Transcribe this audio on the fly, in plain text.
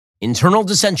Internal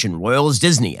dissension roils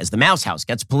Disney as the Mouse House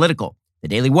gets political. The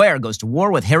Daily Wire goes to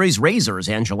war with Harry's razors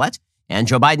and Gillette. And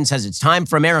Joe Biden says it's time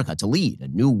for America to lead a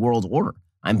new world order.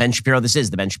 I'm Ben Shapiro. This is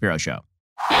The Ben Shapiro Show.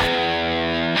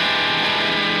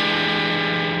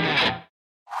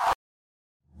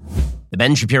 The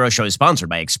Ben Shapiro Show is sponsored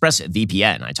by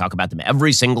ExpressVPN. I talk about them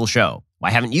every single show.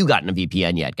 Why haven't you gotten a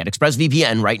VPN yet? Get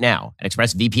ExpressVPN right now at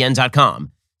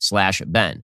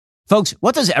expressvpn.com/Ben. Folks,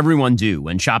 what does everyone do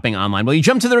when shopping online? Well, you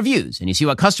jump to the reviews and you see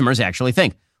what customers actually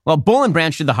think. Well, Boll &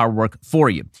 Branch did the hard work for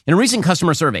you. In a recent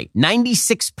customer survey,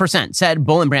 96% said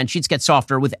Boll & Branch sheets get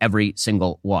softer with every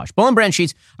single wash. Boll & Branch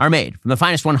sheets are made from the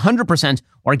finest 100%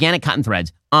 organic cotton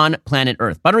threads on planet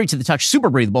Earth. Buttery to the touch,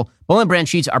 super breathable, Boll & Branch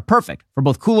sheets are perfect for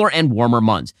both cooler and warmer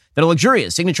months. Their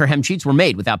luxurious signature hem sheets were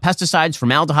made without pesticides,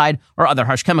 formaldehyde, or other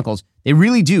harsh chemicals. They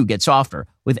really do get softer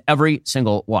with every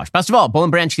single wash. Best of all, Boll &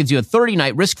 Branch gives you a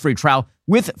 30-night risk-free trial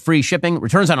with free shipping,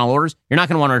 returns on all orders. You're not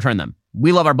going to want to return them.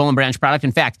 We love our Boll & Branch product.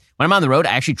 In fact, when I'm on the road,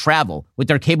 I actually travel with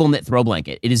their cable knit throw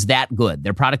blanket. It is that good.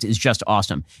 Their product is just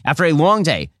awesome. After a long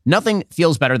day, nothing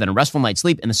feels better than a restful night's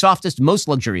sleep in the softest, most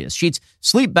luxurious sheets.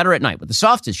 Sleep better at night with the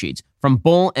softest sheets from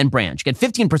Boll & Branch. Get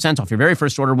 15% off your very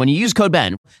first order when you use code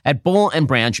BEN at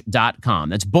bollandbranch.com.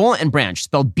 That's Boll & Branch,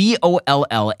 spelled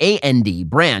BOLLAND,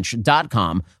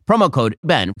 branch.com. Promo code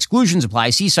BEN. Exclusions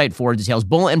apply. See site for details,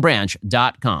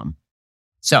 bollandbranch.com.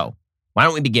 So, why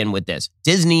don't we begin with this?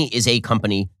 Disney is a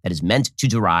company that is meant to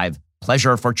derive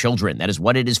pleasure for children. That is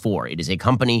what it is for. It is a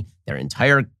company, their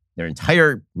entire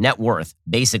net worth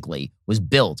basically was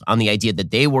built on the idea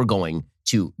that they were going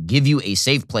to give you a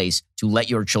safe place to let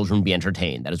your children be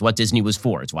entertained. That is what Disney was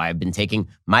for. It's why I've been taking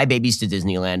my babies to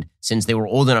Disneyland since they were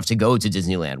old enough to go to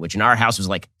Disneyland, which in our house was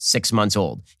like 6 months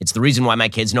old. It's the reason why my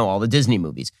kids know all the Disney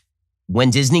movies.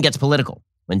 When Disney gets political,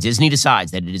 when Disney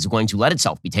decides that it is going to let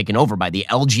itself be taken over by the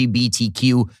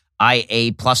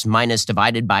LGBTQIA plus minus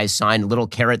divided by sign, little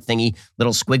caret thingy,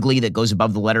 little squiggly that goes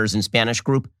above the letters in Spanish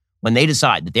group, when they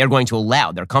decide that they are going to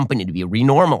allow their company to be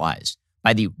renormalized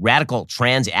by the radical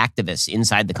trans activists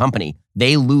inside the company,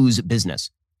 they lose business.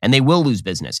 And they will lose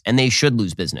business. And they should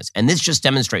lose business. And this just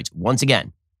demonstrates, once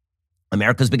again,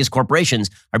 America's biggest corporations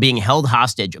are being held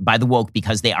hostage by the woke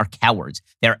because they are cowards.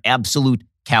 They're absolute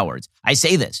cowards. I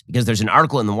say this because there's an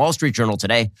article in the Wall Street Journal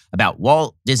today about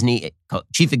Walt Disney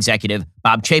chief executive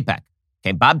Bob Chapek.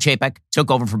 Okay, Bob Chapek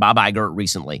took over for Bob Iger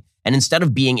recently. And instead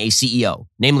of being a CEO,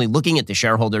 namely looking at the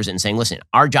shareholders and saying, listen,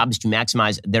 our job is to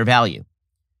maximize their value,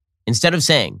 instead of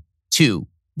saying to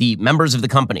the members of the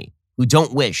company who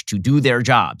don't wish to do their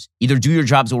jobs, either do your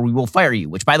jobs or we will fire you,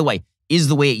 which, by the way, is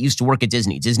the way it used to work at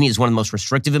Disney. Disney is one of the most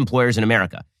restrictive employers in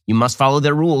America. You must follow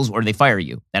their rules or they fire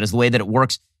you. That is the way that it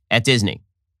works at Disney.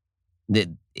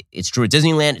 It's true at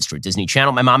Disneyland. It's true at Disney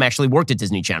Channel. My mom actually worked at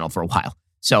Disney Channel for a while.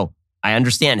 So I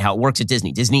understand how it works at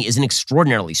Disney. Disney is an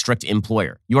extraordinarily strict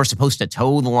employer. You are supposed to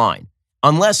toe the line.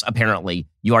 Unless, apparently,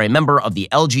 you are a member of the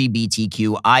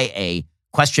LGBTQIA !/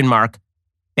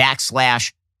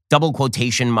 double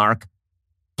quotation mark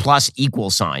plus equal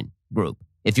sign group.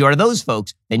 If you are those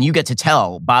folks, then you get to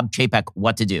tell Bob Chapek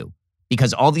what to do.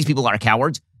 Because all these people are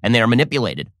cowards and they are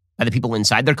manipulated by the people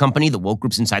inside their company, the woke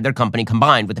groups inside their company,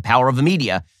 combined with the power of the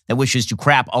media that wishes to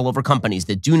crap all over companies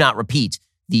that do not repeat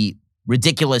the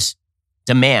ridiculous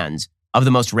demands of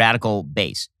the most radical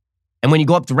base. And when you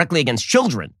go up directly against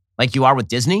children, like you are with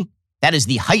Disney, that is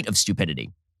the height of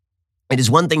stupidity. It is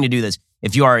one thing to do this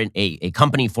if you are a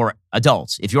company for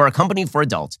adults. If you are a company for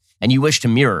adults and you wish to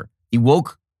mirror the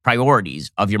woke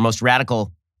priorities of your most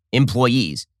radical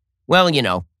employees, well, you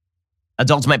know,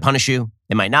 adults might punish you.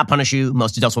 They might not punish you.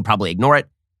 Most adults will probably ignore it.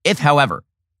 If, however,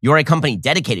 you're a company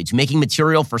dedicated to making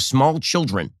material for small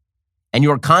children and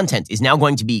your content is now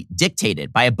going to be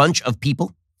dictated by a bunch of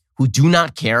people who do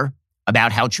not care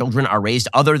about how children are raised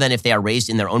other than if they are raised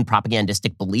in their own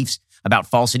propagandistic beliefs about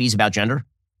falsities about gender,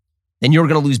 then you're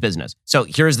going to lose business. So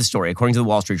here's the story, according to the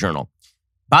Wall Street Journal.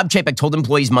 Bob Chapek told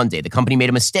employees Monday the company made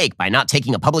a mistake by not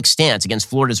taking a public stance against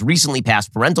Florida's recently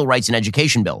passed parental rights in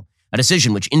education bill, a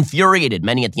decision which infuriated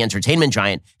many at the entertainment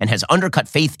giant and has undercut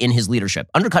faith in his leadership.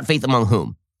 Undercut faith among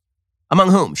whom?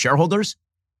 Among whom? Shareholders?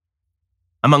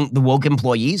 Among the woke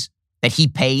employees that he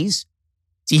pays?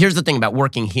 See, here's the thing about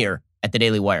working here at the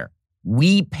Daily Wire.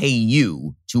 We pay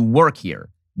you to work here.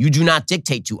 You do not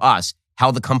dictate to us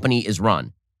how the company is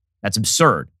run. That's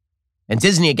absurd. And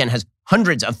Disney, again, has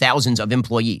hundreds of thousands of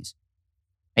employees.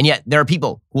 And yet there are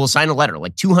people who will sign a letter,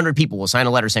 like 200 people will sign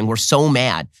a letter saying, we're so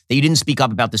mad that you didn't speak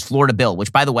up about this Florida bill,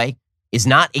 which, by the way, is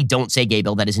not a don't say gay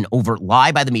bill. That is an overt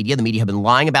lie by the media. The media have been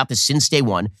lying about this since day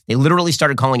one. They literally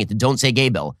started calling it the don't say gay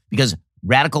bill because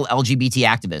radical LGBT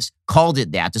activists called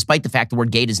it that, despite the fact the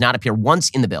word gay does not appear once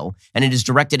in the bill, and it is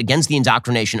directed against the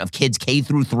indoctrination of kids K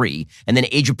through 3, and then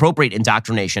age-appropriate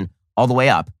indoctrination all the way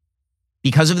up.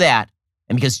 Because of that,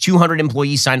 and because 200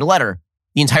 employees signed a letter,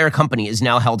 the entire company is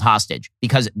now held hostage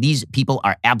because these people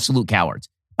are absolute cowards.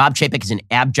 Bob Chapek is an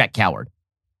abject coward.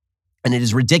 And it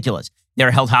is ridiculous.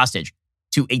 They're held hostage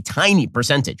to a tiny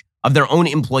percentage of their own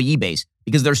employee base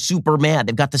because they're super mad.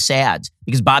 They've got the SADs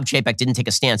because Bob Chapek didn't take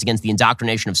a stance against the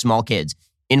indoctrination of small kids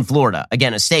in Florida,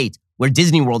 again, a state where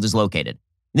Disney World is located.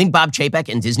 You think Bob Chapek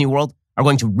and Disney World are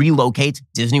going to relocate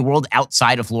Disney World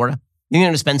outside of Florida? You think they're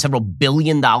going to spend several $1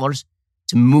 billion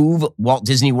to move Walt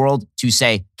Disney World to,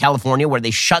 say, California, where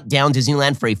they shut down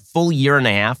Disneyland for a full year and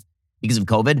a half because of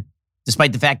COVID,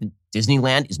 despite the fact that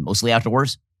Disneyland is mostly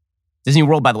outdoors? Disney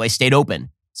World, by the way, stayed open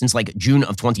since like June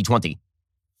of 2020.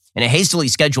 In a hastily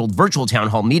scheduled virtual town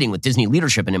hall meeting with Disney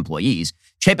leadership and employees,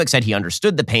 Chapek said he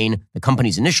understood the pain the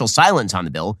company's initial silence on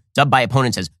the bill, dubbed by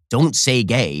opponents as "Don't Say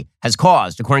Gay," has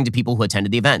caused, according to people who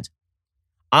attended the event.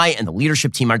 "I and the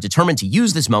leadership team are determined to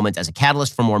use this moment as a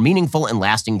catalyst for more meaningful and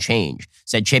lasting change,"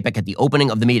 said Chapek at the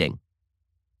opening of the meeting.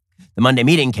 The Monday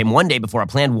meeting came one day before a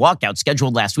planned walkout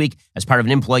scheduled last week as part of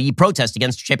an employee protest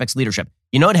against Chapek's leadership.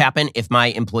 You know what happened if my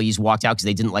employees walked out because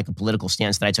they didn't like a political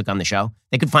stance that I took on the show?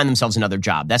 They could find themselves another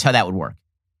job. That's how that would work.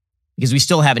 Because we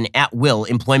still have an at-will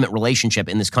employment relationship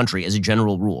in this country as a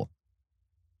general rule.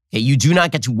 Okay, you do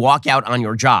not get to walk out on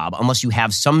your job unless you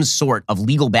have some sort of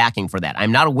legal backing for that.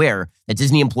 I'm not aware that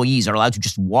Disney employees are allowed to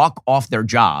just walk off their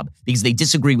job because they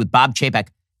disagree with Bob Chapek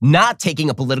not taking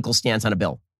a political stance on a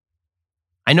bill.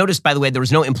 I noticed, by the way, there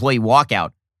was no employee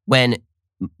walkout when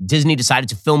Disney decided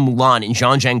to film Mulan in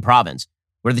Zhejiang province,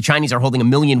 where the Chinese are holding 1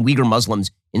 million Uyghur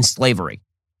Muslims in slavery.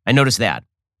 I noticed that.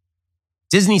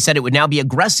 Disney said it would now be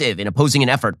aggressive in opposing an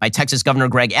effort by Texas Governor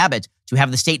Greg Abbott to have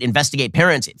the state investigate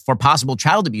parents for possible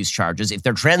child abuse charges if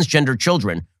their transgender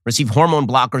children receive hormone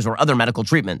blockers or other medical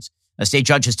treatments. A state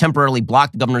judge has temporarily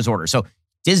blocked the governor's order. So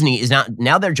Disney is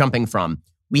now they're jumping from,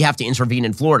 we have to intervene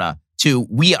in Florida, to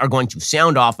we are going to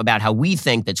sound off about how we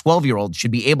think that 12-year-olds should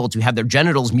be able to have their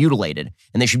genitals mutilated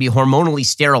and they should be hormonally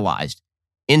sterilized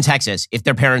in Texas if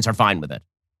their parents are fine with it.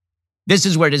 This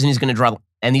is where Disney's going to draw.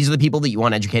 And these are the people that you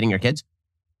want educating your kids?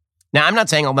 Now, I'm not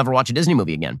saying I'll never watch a Disney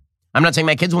movie again. I'm not saying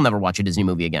my kids will never watch a Disney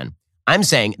movie again. I'm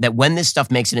saying that when this stuff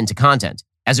makes it into content,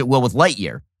 as it will with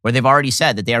Lightyear, where they've already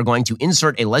said that they are going to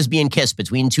insert a lesbian kiss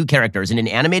between two characters in an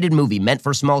animated movie meant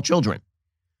for small children,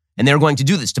 and they're going to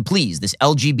do this to please this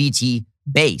LGBT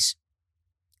base,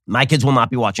 my kids will not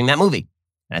be watching that movie.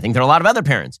 And I think there are a lot of other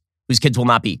parents whose kids will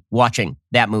not be watching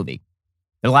that movie.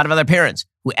 There are a lot of other parents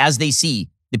who, as they see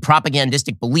the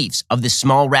propagandistic beliefs of this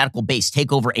small radical base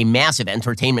take over a massive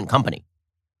entertainment company,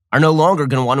 are no longer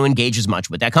going to want to engage as much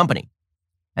with that company.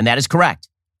 And that is correct.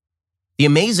 The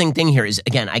amazing thing here is,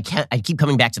 again, I keep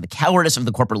coming back to the cowardice of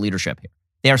the corporate leadership here.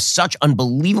 They are such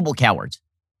unbelievable cowards.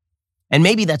 And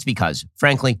maybe that's because,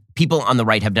 frankly, people on the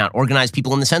right have not organized,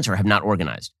 people in the center have not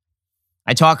organized.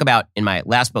 I talk about, in my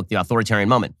last book, The Authoritarian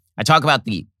Moment, I talk about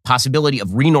the possibility of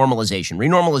renormalization.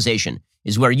 Renormalization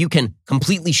is where you can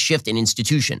completely shift an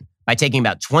institution by taking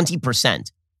about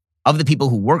 20% of the people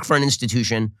who work for an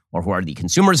institution or who are the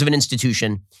consumers of an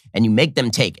institution, and you make them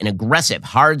take an aggressive,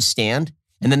 hard stand,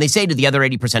 and then they say to the other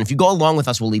 80%, if you go along with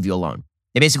us, we'll leave you alone.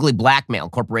 They basically blackmail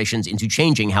corporations into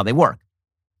changing how they work.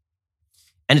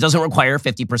 And it doesn't require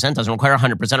 50%, doesn't require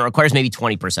 100%, it requires maybe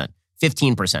 20%,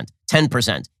 15%,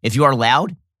 10%. If you are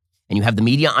loud and you have the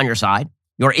media on your side,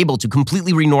 you're able to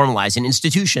completely renormalize an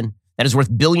institution that is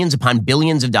worth billions upon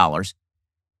billions of dollars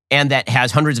and that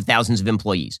has hundreds of thousands of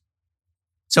employees.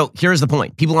 So here's the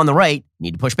point. People on the right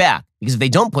need to push back, because if they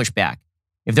don't push back,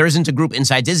 if there isn't a group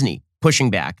inside Disney pushing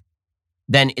back,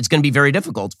 then it's going to be very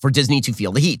difficult for Disney to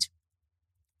feel the heat,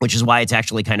 which is why it's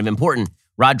actually kind of important.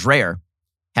 Rod Dreher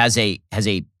has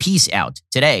a piece out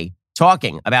today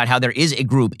talking about how there is a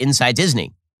group inside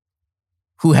Disney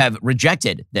who have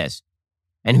rejected this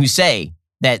and who say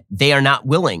that they are not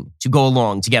willing to go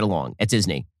along to get along at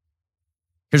Disney.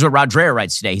 Here's what Rod Dreher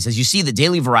writes today. He says, you see the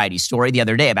Daily Variety story the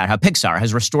other day about how Pixar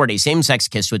has restored a same-sex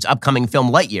kiss to its upcoming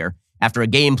film Lightyear after a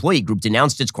gay employee group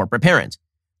denounced its corporate parent.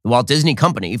 The Walt Disney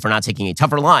Company for not taking a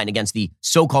tougher line against the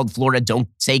so-called Florida Don't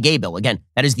Say Gay bill. Again,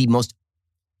 that is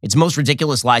it's most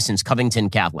ridiculous lie since Covington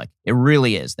Catholic. It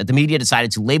really is, that the media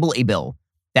decided to label a bill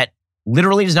that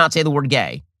literally does not say the word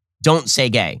gay, Don't Say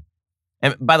Gay.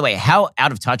 And by the way, how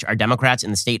out of touch are Democrats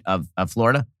in the state of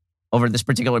Florida over this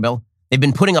particular bill? They've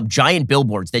been putting up giant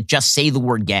billboards that just say the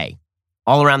word gay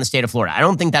all around the state of Florida. I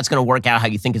don't think that's going to work out how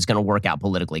you think it's going to work out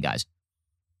politically, guys.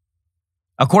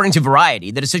 According to Variety,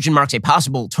 the decision marks a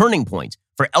possible turning point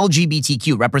for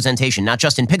LGBTQ representation, not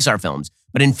just in Pixar films,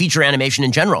 but in feature animation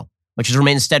in general, which has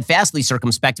remained steadfastly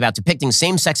circumspect about depicting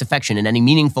same-sex affection in any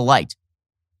meaningful light.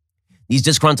 These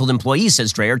disgruntled employees,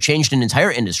 says Dreyer, changed an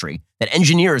entire industry that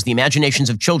engineers the imaginations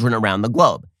of children around the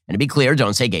globe. And to be clear,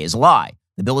 Don't Say Gay is a lie.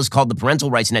 The bill is called the Parental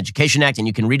Rights and Education Act, and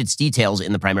you can read its details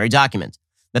in the primary document.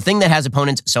 The thing that has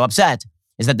opponents so upset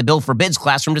is that the bill forbids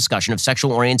classroom discussion of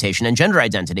sexual orientation and gender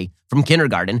identity from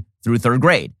kindergarten through third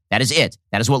grade. That is it.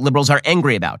 That is what liberals are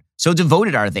angry about. So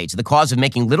devoted are they to the cause of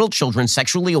making little children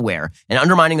sexually aware and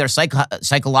undermining their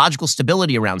psychological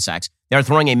stability around sex, they are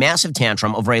throwing a massive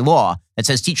tantrum over a law that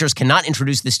says teachers cannot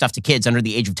introduce this stuff to kids under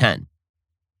the age of 10.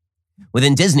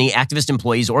 Within Disney, activist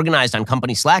employees organized on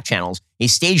company Slack channels a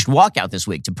staged walkout this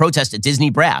week to protest at Disney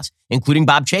brass, including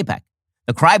Bob Chapek.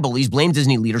 The cry bullies blame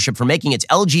Disney leadership for making its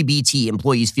LGBT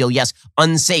employees feel, yes,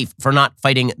 unsafe for not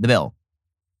fighting the bill.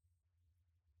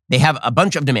 They have a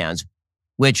bunch of demands,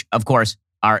 which, of course,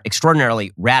 are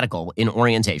extraordinarily radical in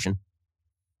orientation.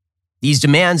 These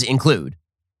demands include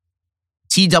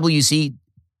TWDC,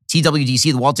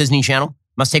 the Walt Disney Channel,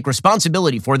 must take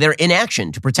responsibility for their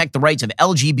inaction to protect the rights of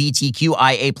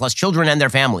LGBTQIA plus children and their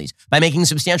families by making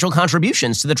substantial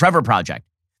contributions to the Trevor Project.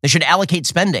 They should allocate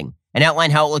spending and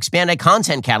outline how it will expand a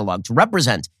content catalog to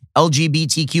represent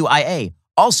LGBTQIA.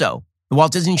 Also, the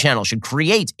Walt Disney Channel should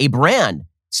create a brand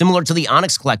similar to the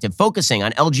Onyx Collective, focusing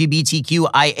on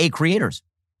LGBTQIA creators.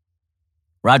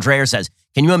 Rod Dreyer says,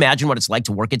 can you imagine what it's like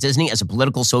to work at Disney as a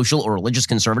political, social, or religious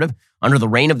conservative under the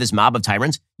reign of this mob of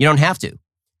tyrants? You don't have to.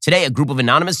 Today, a group of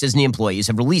anonymous Disney employees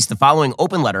have released the following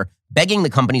open letter begging the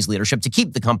company's leadership to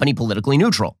keep the company politically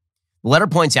neutral. The letter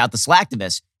points out the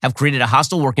Slacktivists have created a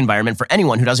hostile work environment for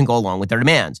anyone who doesn't go along with their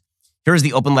demands. Here is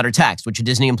the open letter text, which a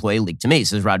Disney employee leaked to me,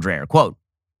 says Rod Dreyer, quote,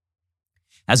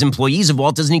 as employees of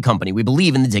Walt Disney Company, we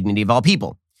believe in the dignity of all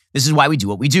people. This is why we do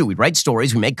what we do. We write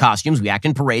stories, we make costumes, we act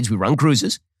in parades, we run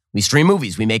cruises, we stream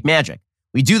movies, we make magic.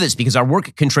 We do this because our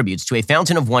work contributes to a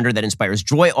fountain of wonder that inspires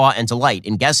joy, awe, and delight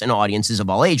in guests and audiences of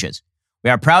all ages.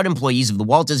 We are proud employees of the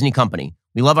Walt Disney Company.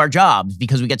 We love our jobs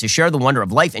because we get to share the wonder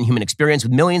of life and human experience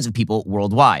with millions of people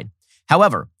worldwide.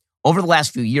 However, over the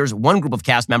last few years, one group of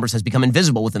cast members has become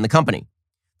invisible within the company.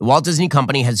 The Walt Disney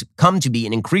Company has come to be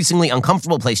an increasingly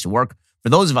uncomfortable place to work for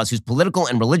those of us whose political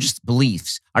and religious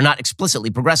beliefs are not explicitly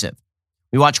progressive.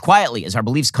 We watch quietly as our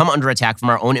beliefs come under attack from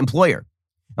our own employer,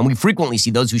 and we frequently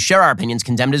see those who share our opinions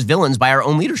condemned as villains by our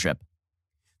own leadership.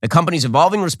 The company's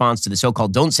evolving response to the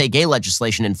so-called Don't Say Gay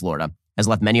legislation in Florida has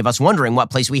left many of us wondering what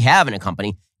place we have in a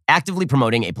company actively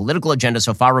promoting a political agenda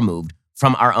so far removed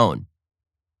from our own.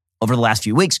 Over the last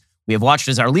few weeks, we have watched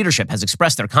as our leadership has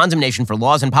expressed their condemnation for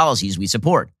laws and policies we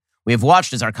support. We have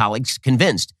watched as our colleagues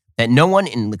convinced that no one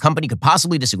in the company could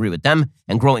possibly disagree with them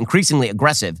and grow increasingly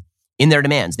aggressive in their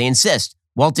demands. They insist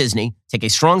Walt Disney take a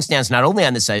strong stance not only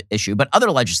on this issue, but other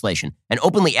legislation and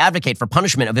openly advocate for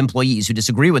punishment of employees who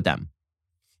disagree with them.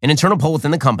 An internal poll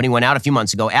within the company went out a few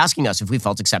months ago asking us if we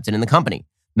felt accepted in the company.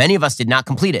 Many of us did not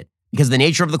complete it because the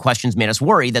nature of the questions made us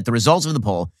worry that the results of the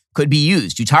poll could be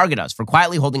used to target us for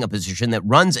quietly holding a position that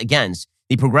runs against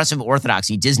the progressive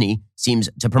orthodoxy Disney seems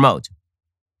to promote.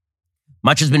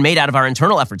 Much has been made out of our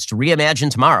internal efforts to reimagine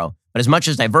tomorrow, but as much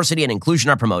as diversity and inclusion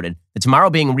are promoted, the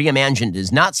tomorrow being reimagined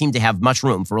does not seem to have much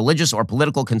room for religious or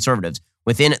political conservatives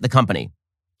within the company.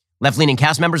 Left-leaning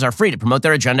cast members are free to promote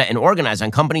their agenda and organize on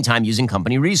company time using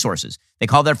company resources. They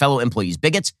call their fellow employees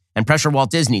bigots and pressure Walt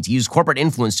Disney to use corporate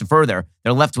influence to further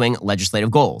their left-wing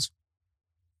legislative goals.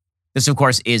 This, of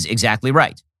course, is exactly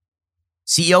right.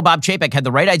 CEO Bob Chapek had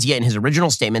the right idea in his original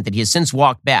statement that he has since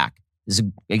walked back. This is,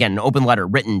 again, an open letter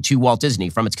written to Walt Disney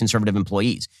from its conservative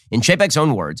employees. In Chapek's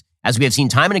own words, as we have seen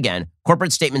time and again,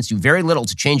 corporate statements do very little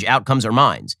to change outcomes or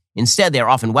minds. Instead, they are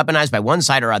often weaponized by one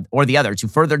side or the other to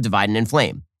further divide and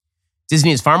inflame.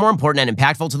 Disney is far more important and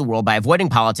impactful to the world by avoiding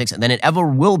politics than it ever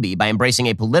will be by embracing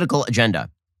a political agenda.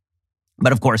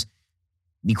 But of course,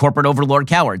 the corporate overlord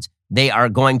cowards, they are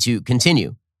going to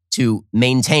continue to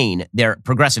maintain their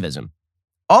progressivism.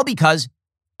 All because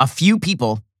a few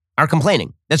people are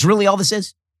complaining. That's really all this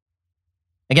is.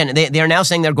 Again, they are now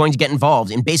saying they're going to get involved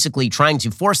in basically trying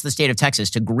to force the state of Texas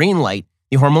to greenlight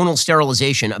the hormonal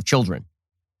sterilization of children.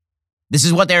 This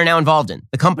is what they are now involved in,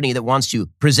 the company that wants to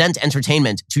present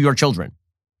entertainment to your children.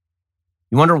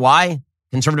 You wonder why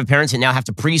conservative parents now have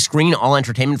to pre-screen all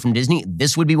entertainment from Disney?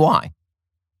 This would be why.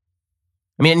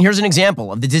 I mean, and here's an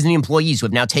example of the Disney employees who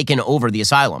have now taken over the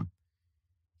asylum.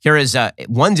 Here is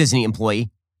one Disney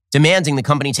employee demanding the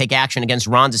company take action against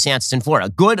Ron DeSantis in Florida.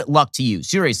 Good luck to you.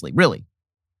 Seriously, really.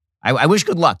 I wish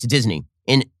good luck to Disney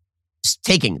in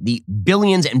taking the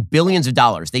billions and billions of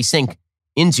dollars they sink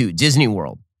into Disney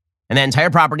World and that entire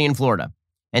property in Florida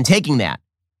and taking that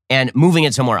and moving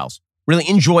it somewhere else. Really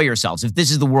enjoy yourselves if this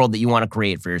is the world that you want to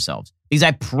create for yourselves. Because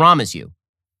I promise you,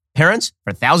 parents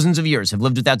for thousands of years have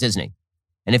lived without Disney.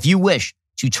 And if you wish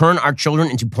to turn our children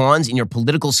into pawns in your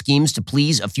political schemes to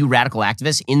please a few radical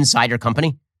activists inside your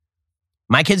company,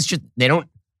 my kids just, they don't,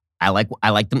 I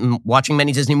like them watching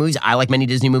many Disney movies. I like many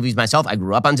Disney movies myself. I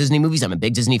grew up on Disney movies. I'm a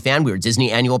big Disney fan. We were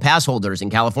Disney annual pass holders in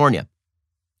California.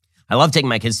 I love taking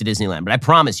my kids to Disneyland, but I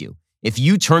promise you, if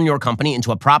you turn your company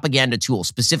into a propaganda tool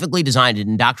specifically designed at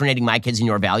indoctrinating my kids in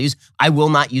your values, I will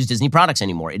not use Disney products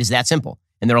anymore. It is that simple.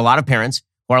 And there are a lot of parents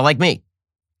who are like me.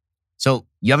 So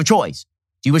you have a choice.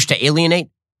 Do you wish to alienate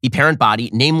the parent body,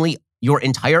 namely your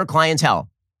entire clientele,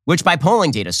 which by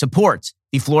polling data supports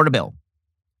the Florida bill?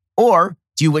 Or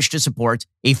do you wish to support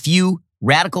a few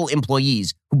radical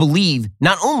employees who believe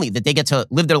not only that they get to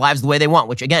live their lives the way they want,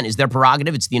 which again is their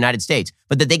prerogative, it's the United States,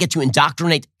 but that they get to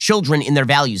indoctrinate children in their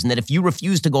values, and that if you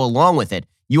refuse to go along with it,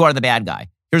 you are the bad guy?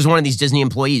 Here's one of these Disney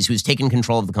employees who's taken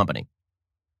control of the company.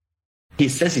 He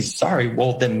says he's sorry.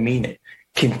 Well, then mean it.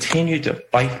 Continue to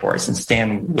fight for us and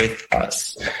stand with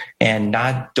us and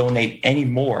not donate any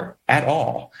more at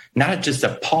all. Not just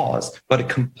a pause, but a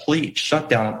complete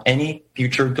shutdown of any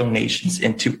future donations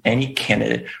into any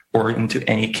candidate or into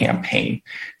any campaign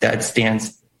that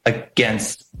stands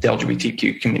against the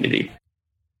LGBTQ community.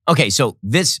 Okay, so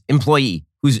this employee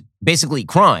who's basically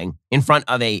crying in front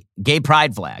of a gay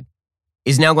pride flag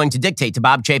is now going to dictate to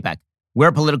Bob Chapek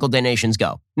where political donations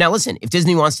go. Now, listen, if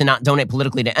Disney wants to not donate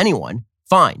politically to anyone,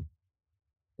 fine.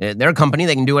 They're a company.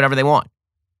 They can do whatever they want.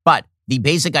 But the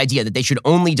basic idea that they should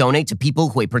only donate to people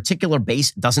who a particular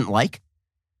base doesn't like,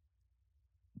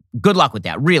 good luck with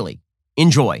that. Really.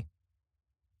 Enjoy.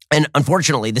 And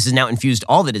unfortunately, this has now infused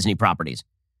all the Disney properties.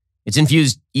 It's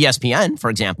infused ESPN, for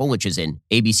example, which is an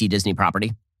ABC Disney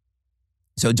property.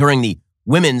 So during the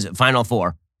women's Final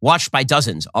Four, watched by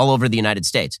dozens all over the United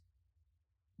States,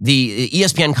 the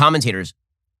ESPN commentators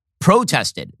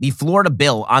protested the Florida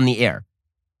bill on the air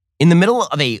in the middle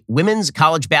of a women's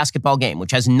college basketball game, which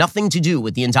has nothing to do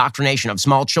with the indoctrination of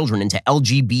small children into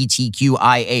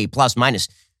LGBTQIA plus minus,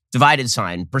 divided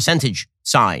sign, percentage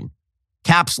sign,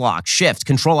 caps lock, shift,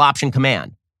 control option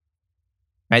command.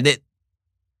 Right?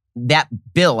 That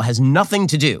bill has nothing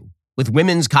to do with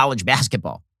women's college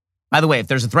basketball. By the way, if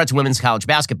there's a threat to women's college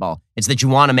basketball, it's that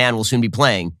Juwan Man will soon be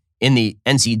playing in the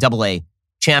NCAA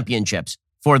championships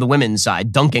for the women's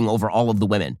side, dunking over all of the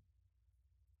women.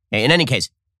 Okay, in any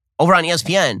case, over on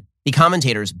ESPN, the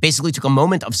commentators basically took a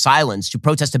moment of silence to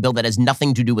protest a bill that has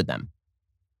nothing to do with them.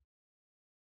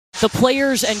 The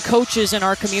players and coaches in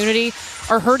our community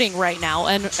are hurting right now.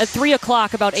 And at 3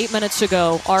 o'clock, about 8 minutes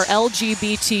ago, our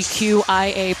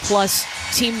LGBTQIA plus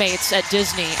teammates at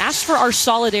Disney asked for our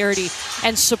solidarity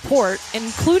and support,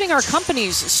 including our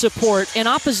company's support, in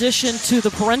opposition to the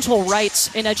parental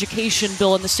rights in education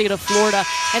bill in the state of Florida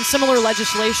and similar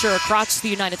legislation across the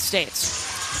United States.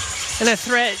 And a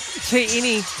threat to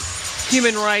any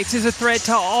human rights is a threat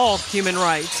to all human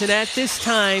rights. And at this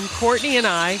time, Courtney and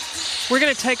I, we're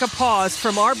going to take a pause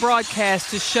from our broadcast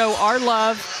to show our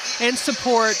love and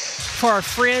support for our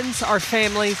friends, our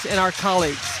families, and our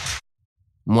colleagues.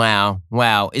 Wow.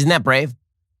 Isn't that brave?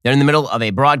 They're in the middle of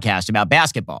a broadcast about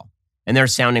basketball, and they're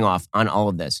sounding off on all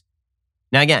of this.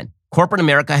 Now, again, corporate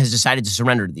America has decided to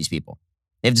surrender to these people.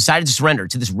 They've decided to surrender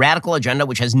to this radical agenda,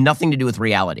 which has nothing to do with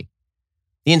reality.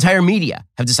 The entire media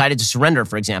have decided to surrender,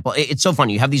 for example. It's so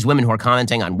funny. You have these women who are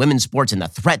commenting on women's sports and the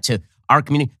threat to our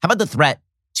community. How about the threat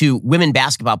to women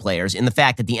basketball players in the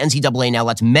fact that the NCAA now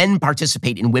lets men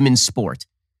participate in women's sport?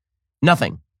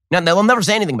 Nothing. Now, they'll never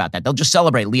say anything about that. They'll just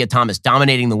celebrate Leah Thomas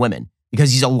dominating the women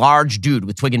because he's a large dude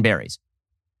with twig and berries.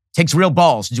 Takes real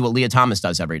balls to do what Leah Thomas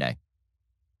does every day.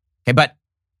 Okay, but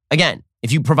again,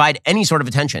 if you provide any sort of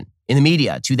attention in the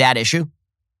media to that issue,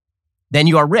 then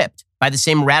you are ripped by the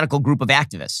same radical group of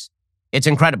activists. It's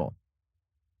incredible.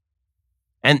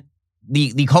 And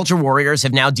the culture warriors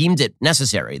have now deemed it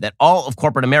necessary that all of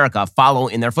corporate America follow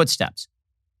in their footsteps.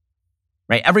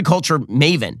 Right? Every culture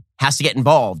maven has to get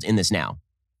involved in this now,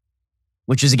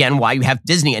 which is, again, why you have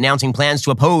Disney announcing plans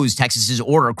to oppose Texas's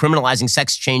order criminalizing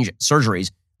sex change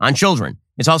surgeries on children.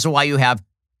 It's also why you have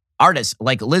artists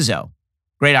like Lizzo,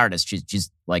 great artist. She's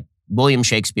like William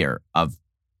Shakespeare of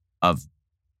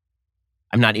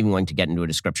I'm not even going to get into a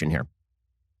description here.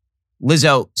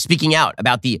 Lizzo speaking out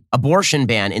about the abortion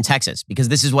ban in Texas, because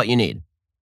this is what you need.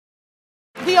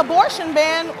 The abortion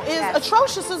ban is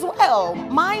atrocious as well.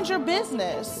 Mind your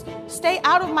business. Stay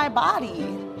out of my body.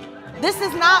 This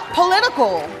is not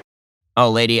political. Oh,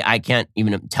 lady, I can't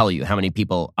even tell you how many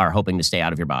people are hoping to stay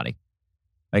out of your body.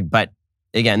 But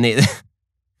again,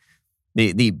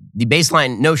 The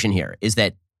baseline notion here is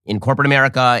that in corporate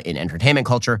America, in entertainment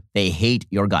culture, they hate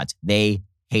your guts. They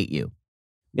hate you.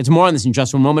 Get to more on this in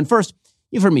just one moment. First,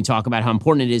 you've heard me talk about how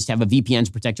important it is to have a VPN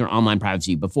to protect your online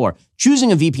privacy before.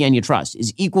 Choosing a VPN you trust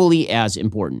is equally as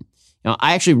important. Now,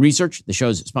 I actually research the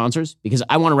show's sponsors because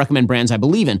I want to recommend brands I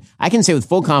believe in. I can say with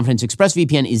full confidence,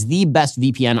 ExpressVPN is the best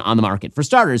VPN on the market. For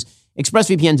starters,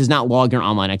 ExpressVPN does not log your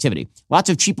online activity. Lots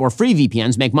of cheap or free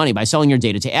VPNs make money by selling your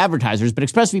data to advertisers, but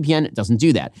ExpressVPN doesn't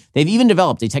do that. They've even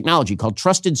developed a technology called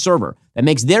Trusted Server that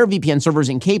makes their VPN servers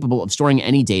incapable of storing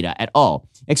any data at all.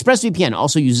 ExpressVPN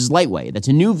also uses Lightway. That's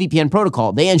a new VPN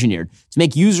protocol they engineered to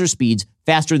make user speeds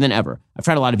faster than ever. I've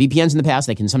tried a lot of VPNs in the past.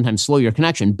 They can sometimes slow your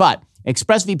connection, but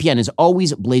ExpressVPN is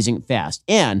always blazing fast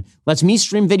and lets me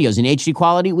stream videos in HD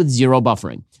quality with zero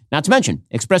buffering. Not to mention,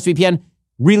 ExpressVPN,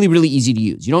 really, really easy to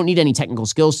use. You don't need any technical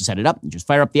skills to set it up. You just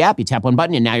fire up the app, you tap one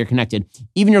button, and now you're connected.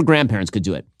 Even your grandparents could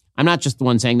do it. I'm not just the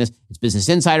one saying this. It's Business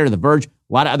Insider, The Verge, a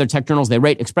lot of other tech journals. They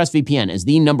rate ExpressVPN as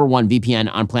the #1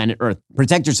 VPN on planet Earth.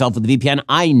 Protect yourself with the VPN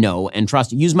I know and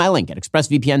trust. Use my link at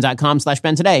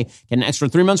expressvpn.com/Ben today. Get an extra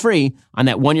 3 months free on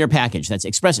that 1-year package. That's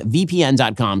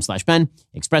expressvpn.com/Ben,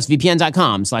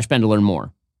 expressvpn.com/Ben to learn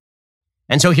more.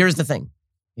 And so here's the thing.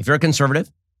 If you're a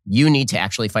conservative, you need to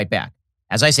actually fight back.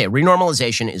 As I say,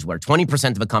 renormalization is where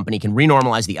 20% of a company can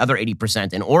renormalize the other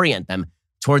 80% and orient them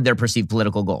toward their perceived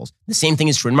political goals. The same thing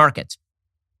is true in markets.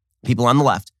 People on the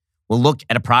left will look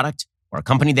at a product or a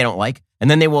company they don't like, and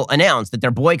then they will announce that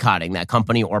they're boycotting that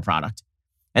company or product.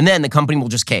 And then the company will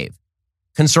just cave.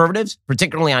 Conservatives,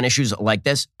 particularly on issues like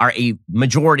this, are a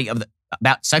majority of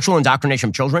about sexual indoctrination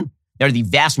of children. They're the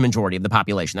vast majority of the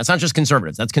population. That's not just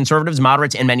conservatives. That's conservatives,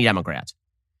 moderates, and many Democrats.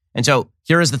 And so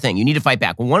here is the thing. You need to fight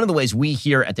back. Well, one of the ways we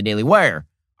here at the Daily Wire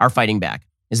are fighting back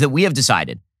is that we have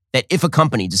decided that if a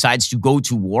company decides to go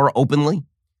to war openly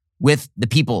with the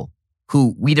people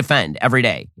who we defend every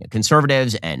day,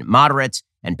 conservatives and moderates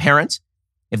and parents,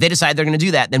 if they decide they're going to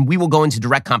do that, then we will go into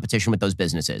direct competition with those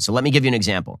businesses. So let me give you an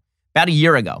example. About a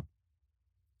year ago,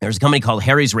 there's a company called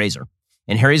Harry's Razor.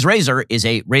 And Harry's Razor is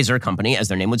a razor company, as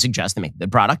their name would suggest. They make a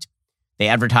good product. They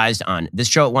advertised on this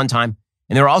show at one time.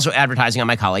 And they were also advertising on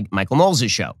my colleague Michael Knowles'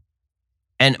 show.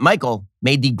 And Michael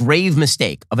made the grave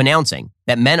mistake of announcing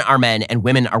that men are men and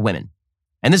women are women.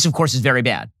 And this, of course, is very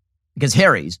bad because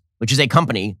Harry's, which is a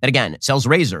company that, again, sells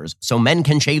razors so men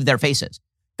can shave their faces,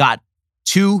 got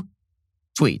 2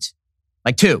 tweets,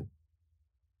 like 2.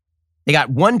 They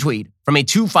got 1 tweet from a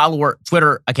 2-follower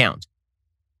Twitter account.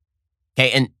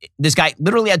 Okay, and this guy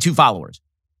literally had 2 followers.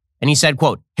 And he said,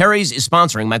 quote, Harry's is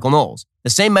sponsoring Michael Knowles, the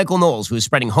same Michael Knowles who is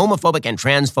spreading homophobic and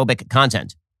transphobic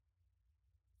content.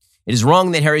 It is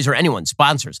wrong that Harry's or anyone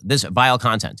sponsors this vile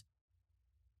content.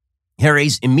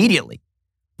 Harry's immediately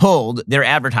pulled their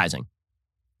advertising.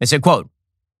 They said, quote,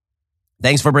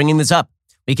 thanks for bringing this up.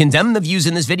 We condemn the views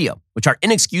in this video, which are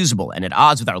inexcusable and at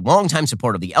odds with our longtime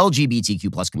support of the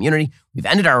LGBTQ plus community. We've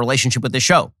ended our relationship with this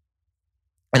show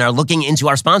and are looking into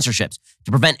our sponsorships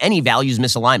to prevent any values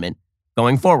misalignment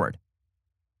going forward.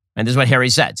 And this is what Harry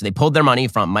said. So they pulled their money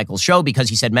from Michael's show because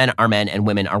he said men are men and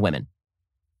women are women.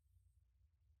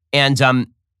 And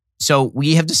so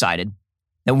we have decided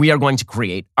that we are going to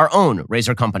create our own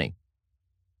razor company.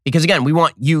 Because again, we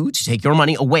want you to take your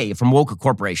money away from woke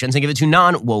corporations and give it to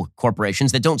non-woke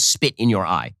corporations that don't spit in your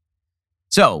eye.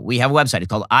 So we have a website. It's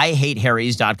called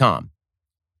IHateHarrys.com.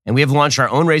 And we have launched our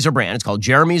own razor brand. It's called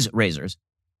Jeremy's Razors.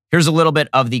 Here's a little bit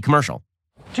of the commercial.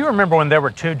 Do you remember when there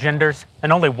were 2 genders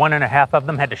and only 1.5 of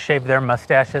them had to shave their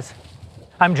mustaches?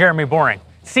 I'm Jeremy Boring,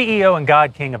 CEO and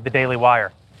God King of the Daily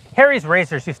Wire. Harry's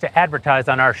Razors used to advertise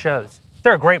on our shows.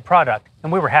 They're a great product,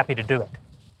 and we were happy to do it.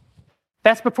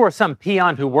 That's before some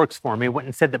peon who works for me went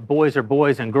and said that boys are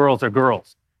boys and girls are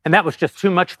girls, and that was just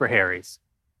too much for Harry's.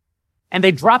 And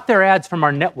they dropped their ads from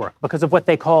our network because of what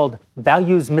they called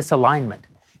values misalignment.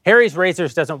 Harry's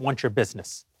Razors doesn't want your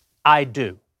business. I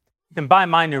do. Then buy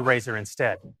my new razor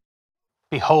instead.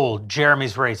 Behold,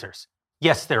 Jeremy's Razors.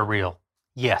 Yes, they're real.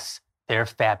 Yes, they're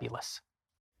fabulous.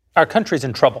 Our country's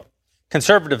in trouble.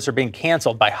 Conservatives are being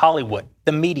canceled by Hollywood,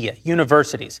 the media,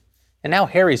 universities, and now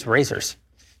Harry's Razors.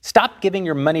 Stop giving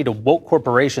your money to woke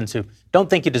corporations who don't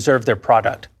think you deserve their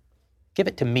product. Give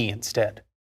it to me instead.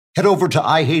 Head over to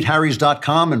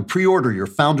IHateHarrys.com and pre-order your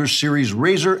Founders Series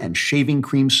razor and shaving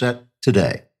cream set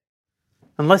today.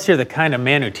 Unless you're the kind of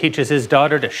man who teaches his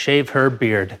daughter to shave her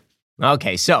beard.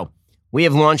 Okay, so we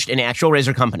have launched an actual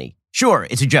razor company. Sure,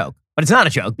 it's a joke, but it's not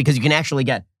a joke because you can actually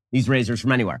get these razors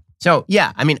from anywhere. So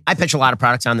yeah, I mean, I pitch a lot of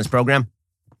products on this program,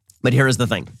 but here is the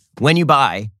thing. When you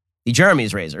buy the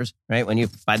Jeremy's Razors, right? When you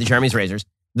buy the Jeremy's Razors,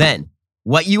 then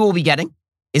what you will be getting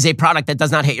is a product that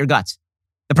does not hate your guts.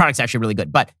 The product's actually really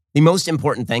good, but The most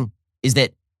important thing is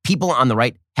that people on the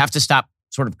right have to stop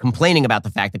sort of complaining about the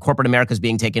fact that corporate America is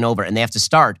being taken over, and they have to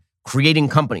start creating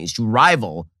companies to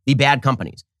rival the bad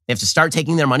companies. They have to start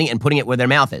taking their money and putting it where their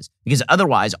mouth is, because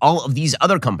otherwise all of these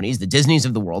other companies, the Disneys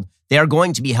of the world, they are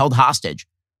going to be held hostage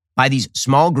by these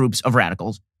small groups of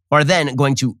radicals who are then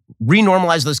going to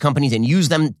renormalize those companies and use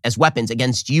them as weapons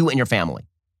against you and your family.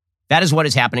 That is what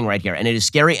is happening right here, and it is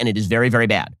scary, and it is very, very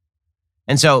bad.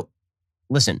 And so,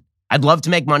 listen, I'd love to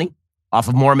make money off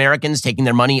of more Americans taking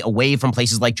their money away from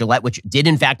places like Gillette, which did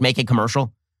in fact make a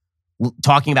commercial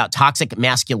talking about toxic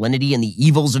masculinity and the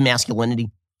evils of masculinity,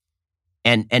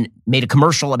 and made a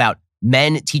commercial about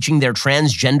men teaching their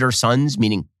transgender sons,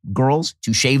 meaning girls,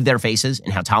 to shave their faces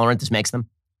and how tolerant this makes them.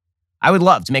 I would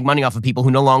love to make money off of people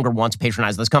who no longer want to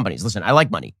patronize those companies. Listen, I like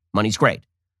money. Money's great.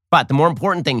 But the more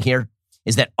important thing here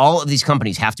is that all of these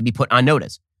companies have to be put on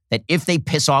notice that if they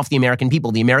piss off the American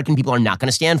people are not going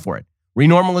to stand for it.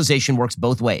 Renormalization works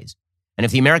both ways. And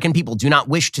if the American people do not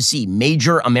wish to see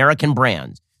major American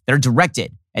brands that are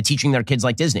directed at teaching their kids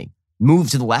like Disney move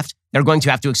to the left, they're going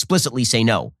to have to explicitly say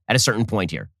no at a certain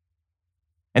point here.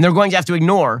 And they're going to have to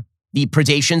ignore the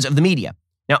predations of the media.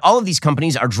 Now, all of these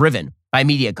companies are driven by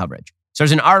media coverage. So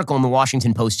there's an article in the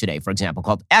Washington Post today, for example,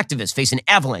 called "Activists Face an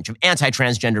Avalanche of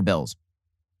Anti-Transgender Bills."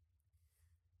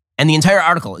 And the entire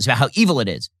article is about how evil it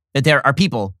is that there are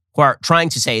people who are trying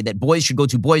to say that boys should go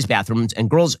to boys' bathrooms and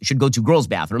girls should go to girls'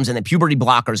 bathrooms, and that puberty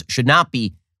blockers should not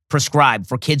be prescribed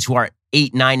for kids who are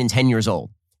 8, 9, and 10 years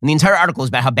old. And the entire article is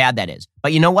about how bad that is.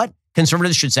 But you know what?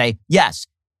 Conservatives should say, yes,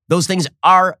 those things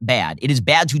are bad. It is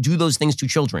bad to do those things to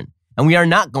children. And we are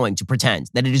not going to pretend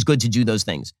that it is good to do those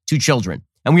things to children.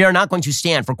 And we are not going to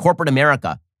stand for corporate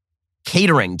America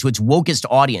catering to its wokest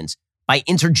audience by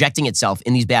interjecting itself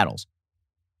in these battles.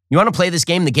 You want to play this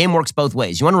game? The game works both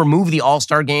ways. You want to remove the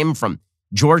All-Star game from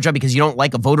Georgia because you don't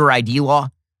like a voter ID law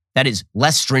that is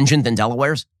less stringent than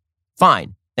Delaware's?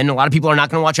 Fine. Then a lot of people are not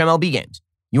going to watch MLB games.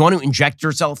 You want to inject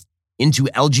yourself into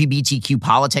LGBTQ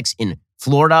politics in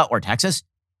Florida or Texas?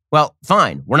 Well,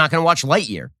 fine. We're not going to watch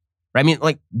Lightyear. Right? I mean,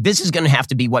 this is going to have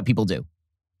to be what people do.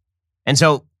 And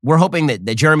so we're hoping that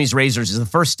Jeremy's Razors is the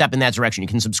first step in that direction. You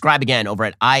can subscribe again over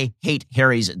at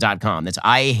IHateHarrys.com. That's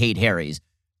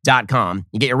IHateHarrys.com.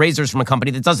 You get your razors from a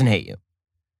company that doesn't hate you.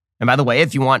 And by the way,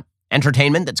 if you want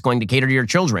entertainment that's going to cater to your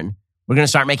children, we're going to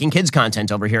start making kids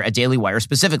content over here at Daily Wire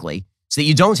specifically so that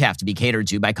you don't have to be catered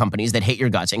to by companies that hate your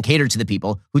guts and cater to the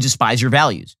people who despise your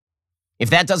values. If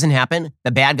that doesn't happen,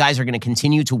 the bad guys are going to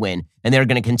continue to win, and they're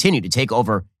going to continue to take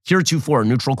over heretofore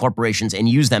neutral corporations and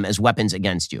use them as weapons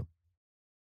against you.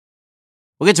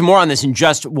 We'll get to more on this in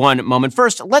just one moment.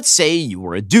 First, let's say you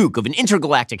were a duke of an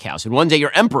intergalactic house, and one day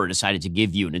your emperor decided to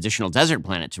give you an additional desert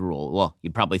planet to rule. Well,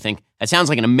 you'd probably think, that sounds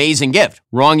like an amazing gift.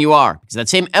 Wrong you are, because that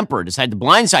same emperor decided to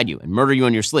blindside you and murder you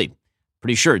in your sleep.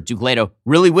 Pretty sure Duke Leto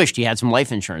really wished he had some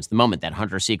life insurance the moment that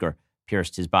hunter-seeker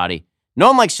pierced his body. No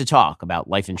one likes to talk about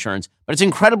life insurance, but it's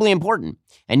incredibly important,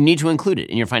 and you need to include it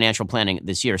in your financial planning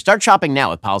this year. Start shopping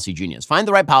now with Policy Genius. Find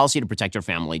the right policy to protect your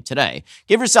family today.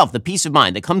 Give yourself the peace of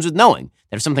mind that comes with knowing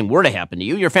that if something were to happen to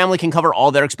you, your family can cover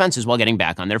all their expenses while getting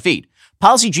back on their feet.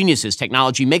 Policy Genius's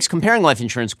technology makes comparing life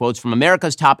insurance quotes from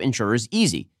America's top insurers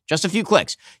easy. Just a few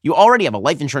clicks. You already have a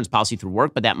life insurance policy through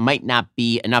work, but that might not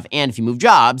be enough. And if you move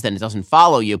jobs, then it doesn't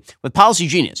follow you. With Policy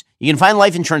Genius, you can find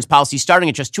life insurance policies starting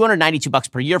at just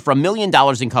 $292 per year for $1 million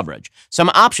in coverage.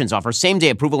 Some options offer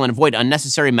same-day approval and avoid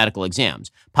unnecessary medical exams.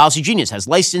 Policy Genius has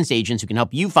licensed agents who can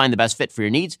help you find the best fit for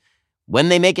your needs. When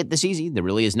they make it this easy, there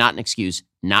really is not an excuse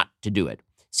not to do it.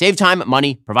 Save time,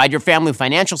 money, provide your family with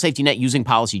financial safety net using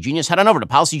Policy Genius. Head on over to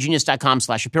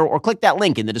policygenius.com/Shapiro or click that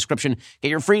link in the description. Get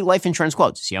your free life insurance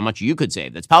quotes. See how much you could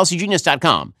save. That's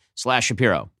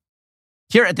policygenius.com/Shapiro.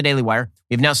 Here at the Daily Wire,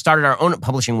 we've now started our own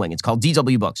publishing wing. It's called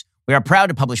DW Books. We are proud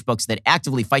to publish books that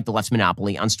actively fight the left's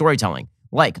monopoly on storytelling,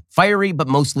 like Fiery but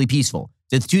Mostly Peaceful,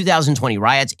 the 2020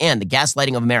 Riots and the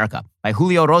Gaslighting of America by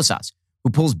Julio Rosas, who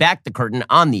pulls back the curtain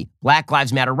on the Black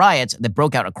Lives Matter riots that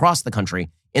broke out across the country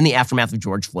in the aftermath of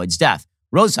George Floyd's death.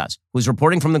 Rosas, who is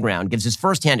reporting from the ground, gives his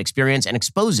firsthand experience and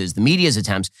exposes the media's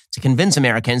attempts to convince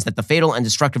Americans that the fatal and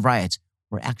destructive riots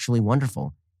were actually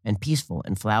wonderful and peaceful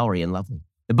and flowery and lovely.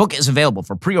 The book is available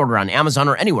for pre-order on Amazon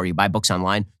or anywhere you buy books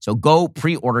online, so go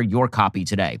pre-order your copy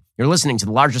today. You're listening to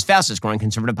the largest, fastest-growing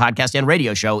conservative podcast and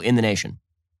radio show in the nation.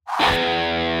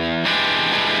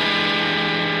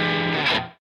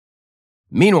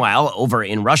 Meanwhile, over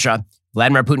in Russia,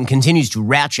 Vladimir Putin continues to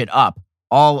ratchet up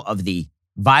all of the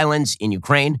violence in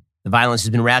Ukraine. The violence has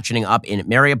been ratcheting up in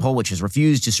Mariupol, which has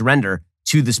refused to surrender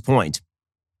to this point.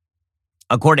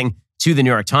 According to the New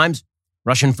York Times,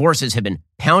 Russian forces have been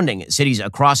pounding cities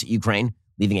across Ukraine,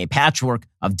 leaving a patchwork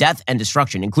of death and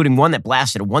destruction, including one that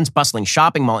blasted a once bustling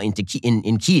shopping mall in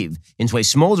Kyiv into a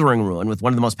smoldering ruin with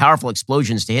one of the most powerful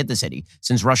explosions to hit the city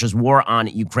since Russia's war on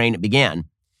Ukraine began.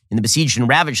 In the besieged and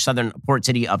ravaged southern port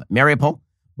city of Mariupol,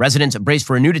 residents braced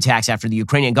for renewed attacks after the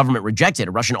Ukrainian government rejected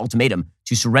a Russian ultimatum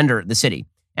to surrender the city.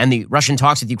 And the Russian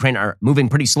talks with Ukraine are moving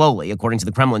pretty slowly, according to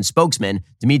the Kremlin spokesman,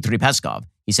 Dmitry Peskov.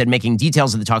 He said making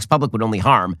details of the talks public would only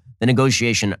harm the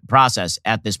negotiation process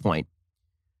at this point.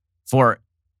 For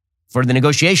the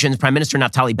negotiations, Prime Minister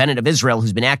Naftali Bennett of Israel,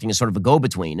 who's been acting as sort of a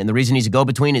go-between, and the reason he's a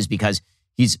go-between is because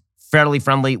he's fairly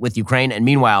friendly with Ukraine, and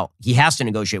meanwhile, he has to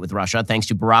negotiate with Russia thanks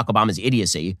to Barack Obama's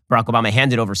idiocy. Barack Obama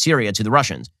handed over Syria to the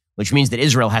Russians, which means that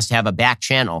Israel has to have a back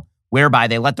channel whereby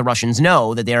they let the Russians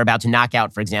know that they're about to knock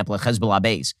out, for example, a Hezbollah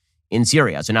base in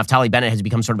Syria. So Naftali Bennett has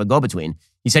become sort of a go-between.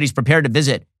 He said he's prepared to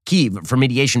visit Kyiv for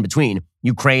mediation between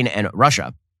Ukraine and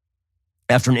Russia.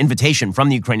 After an invitation from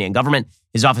the Ukrainian government,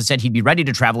 his office said he'd be ready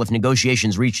to travel if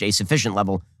negotiations reached a sufficient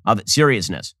level of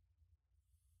seriousness.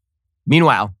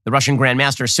 Meanwhile, the Russian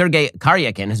Grandmaster Sergei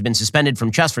Karyakin has been suspended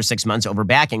from chess for 6 months over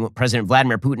backing President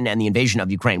Vladimir Putin and the invasion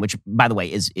of Ukraine, which, by the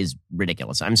way, is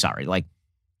ridiculous. I'm sorry. Like,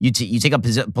 you take a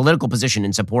political position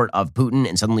in support of Putin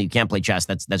and suddenly you can't play chess.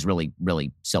 That's really,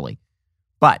 really silly.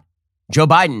 But Joe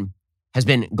Biden has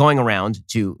been going around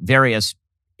to various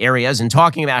areas and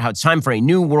talking about how it's time for a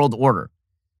new world order.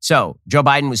 So Joe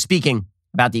Biden was speaking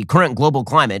about the current global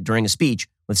climate during a speech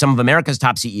with some of America's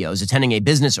top CEOs attending a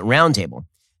business roundtable.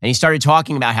 And he started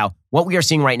talking about how what we are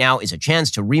seeing right now is a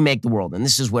chance to remake the world. And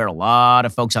this is where a lot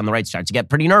of folks on the right start to get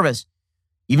pretty nervous.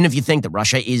 Even if you think that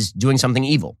Russia is doing something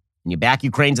evil and you back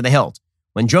Ukraine to the hilt,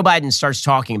 when Joe Biden starts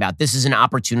talking about this is an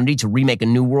opportunity to remake a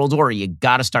new world order, you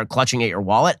got to start clutching at your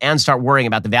wallet and start worrying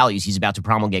about the values he's about to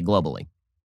promulgate globally.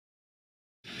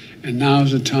 And now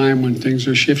is the time when things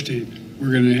are shifting.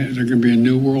 There's going to be a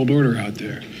new world order out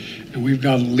there, and we've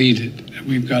got to lead it. And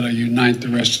we've got to unite the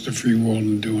rest of the free world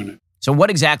in doing it. So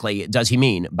what exactly does he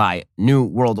mean by new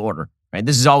world order? Right?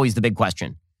 This is always the big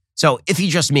question. So if he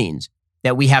just means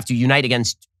that we have to unite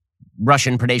against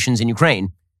Russian predations in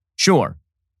Ukraine, sure.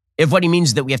 If what he means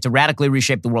is that we have to radically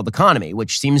reshape the world economy,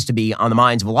 which seems to be on the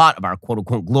minds of a lot of our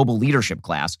quote-unquote global leadership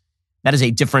class, that is a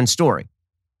different story.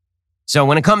 So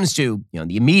when it comes to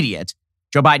the immediate,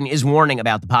 Joe Biden is warning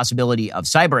about the possibility of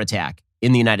cyber attack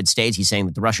in the United States. He's saying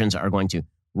that the Russians are going to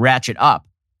ratchet up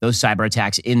those cyber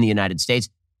attacks in the United States.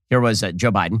 Here was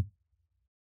Joe Biden.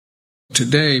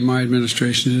 Today, my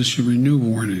administration is issuing new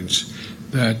warnings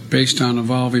that based on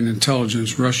evolving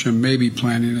intelligence, Russia may be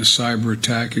planning a cyber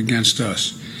attack against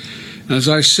us. And as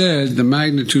I said, the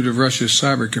magnitude of Russia's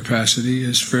cyber capacity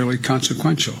is fairly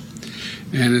consequential,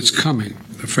 and it's coming.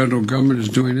 The federal government is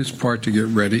doing its part to get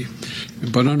ready.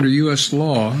 But under U.S.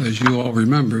 law, as you all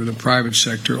remember, the private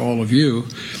sector, all of you,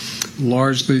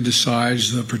 largely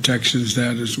decides the protections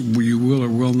that you will or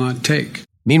will not take.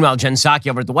 Meanwhile, Jen Psaki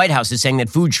over at the White House is saying that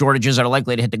food shortages are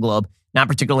likely to hit the globe, not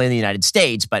particularly in the United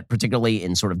States, but particularly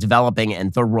in sort of developing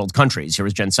and third world countries. Here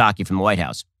is Jen Psaki from the White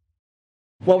House.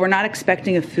 While we're not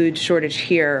expecting a food shortage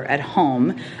here at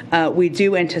home, we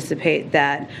do anticipate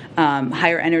that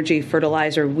higher energy,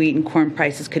 fertilizer, wheat, and corn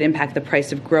prices could impact the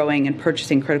price of growing and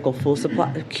purchasing critical food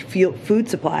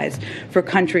supplies for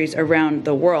countries around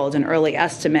the world. And early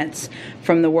estimates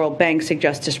from the World Bank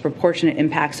suggest disproportionate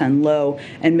impacts on low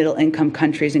and middle income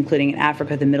countries, including in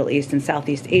Africa, the Middle East, and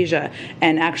Southeast Asia.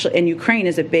 And Ukraine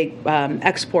is a big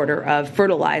exporter of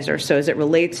fertilizer. So as it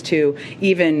relates to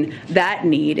even that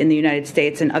need in the United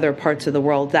States and other parts of the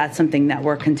world, that's something that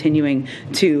we're continuing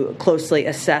to closely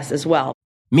assess as well.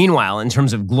 Meanwhile, in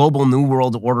terms of global New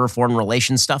World Order foreign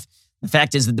relations stuff, the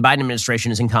fact is that the Biden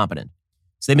administration is incompetent.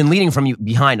 So they've been leading from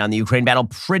behind on the Ukraine battle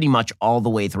pretty much all the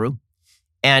way through.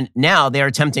 And now they are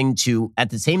attempting to, at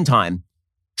the same time,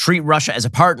 treat Russia as a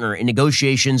partner in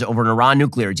negotiations over an Iran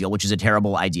nuclear deal, which is a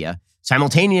terrible idea,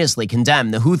 simultaneously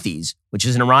condemn the Houthis, which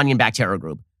is an Iranian-backed terror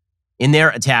group, in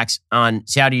their attacks on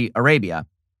Saudi Arabia.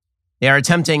 They are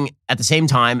attempting at the same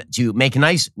time to make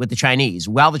nice with the Chinese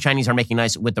while the Chinese are making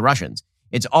nice with the Russians.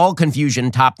 It's all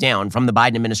confusion top down from the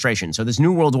Biden administration. So this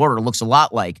new world order looks a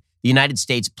lot like the United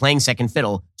States playing second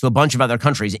fiddle to a bunch of other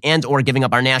countries and or giving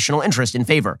up our national interest in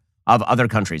favor of other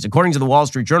countries. According to the Wall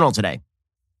Street Journal today,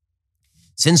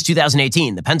 since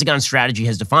 2018, the Pentagon strategy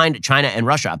has defined China and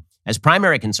Russia as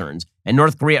primary concerns and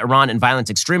North Korea, Iran, and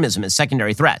violent extremism as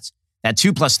secondary threats. That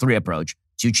 2+3 approach,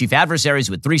 2 chief adversaries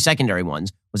with 3 secondary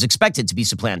ones, was expected to be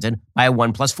supplanted by a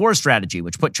 1+4 strategy,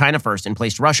 which put China first and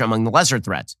placed Russia among the lesser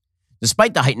threats.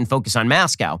 Despite the heightened focus on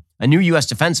Moscow, a new U.S.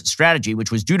 defense strategy,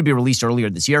 which was due to be released earlier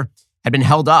this year, had been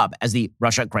held up as the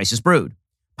Russia crisis brewed.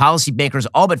 Policymakers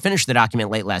all but finished the document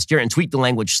late last year and tweaked the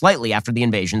language slightly after the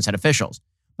invasion, said officials.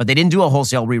 But they didn't do a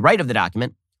wholesale rewrite of the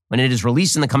document. When it is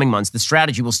released in the coming months, the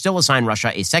strategy will still assign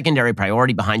Russia a secondary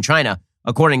priority behind China,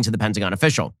 according to the Pentagon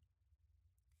official.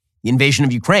 The invasion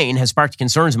of Ukraine has sparked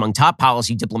concerns among top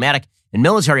policy, diplomatic, and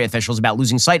military officials about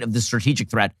losing sight of the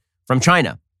strategic threat from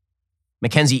China.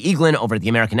 Mackenzie Eaglin over at the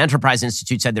American Enterprise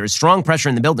Institute said there is strong pressure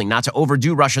in the building not to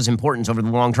overdo Russia's importance over the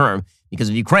long term because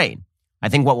of Ukraine. I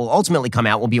think what will ultimately come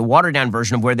out will be a watered-down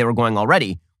version of where they were going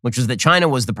already, which was that China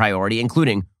was the priority,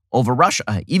 including over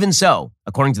Russia. Even so,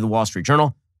 according to the Wall Street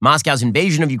Journal, Moscow's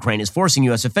invasion of Ukraine is forcing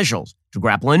U.S. officials to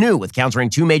grapple anew with countering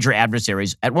two major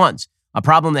adversaries at once, a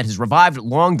problem that has revived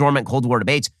long-dormant Cold War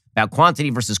debates about quantity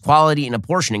versus quality in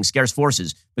apportioning scarce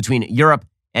forces between Europe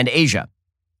and Asia.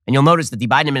 And you'll notice that the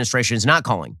Biden administration is not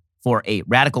calling for a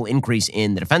radical increase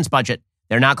in the defense budget.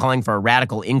 They're not calling for a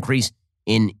radical increase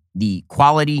in the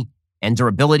quality and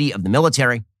durability of the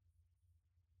military.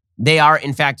 They are,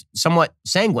 in fact, somewhat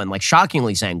sanguine, like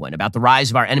shockingly sanguine, about the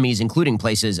rise of our enemies, including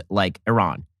places like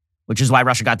Iran, which is why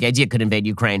Russia got the idea it could invade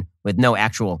Ukraine with no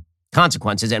actual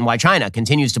consequences, and why China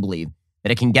continues to believe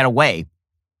that it can get away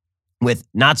with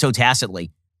not so tacitly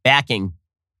backing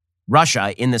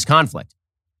Russia in this conflict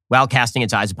while casting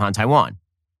its eyes upon Taiwan.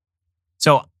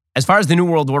 So as far as the New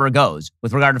World Order goes,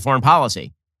 with regard to foreign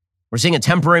policy, we're seeing a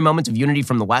temporary moment of unity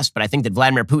from the West, but I think that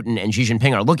Vladimir Putin and Xi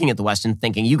Jinping are looking at the West and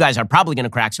thinking, you guys are probably going to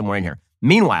crack somewhere in here.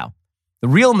 Meanwhile, the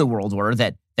real New World Order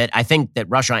that I think that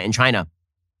Russia and China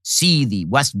see the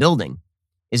West building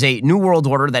is a New World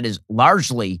Order that is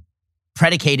largely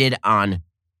predicated on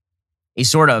a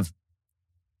sort of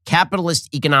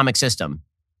capitalist economic system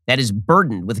that is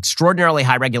burdened with extraordinarily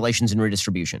high regulations and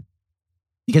redistribution.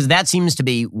 Because that seems to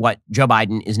be what Joe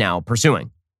Biden is now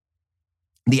pursuing.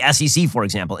 The SEC, for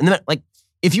example,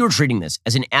 if you were treating this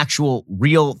as an actual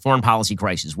real foreign policy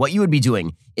crisis, what you would be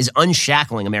doing is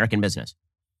unshackling American business.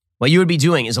 What you would be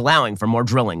doing is allowing for more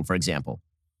drilling, for example.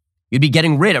 You'd be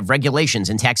getting rid of regulations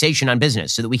and taxation on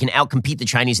business so that we can outcompete the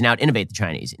Chinese and out-innovate the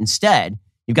Chinese. Instead,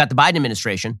 you've got the Biden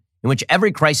administration in which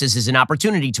every crisis is an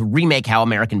opportunity to remake how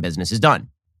American business is done.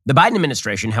 The Biden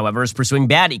administration, however, is pursuing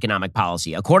bad economic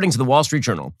policy. According to the Wall Street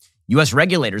Journal, U.S.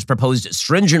 regulators proposed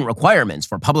stringent requirements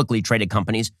for publicly traded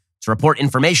companies to report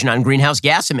information on greenhouse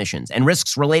gas emissions and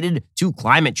risks related to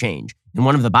climate change in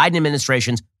one of the Biden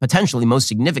administration's potentially most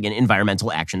significant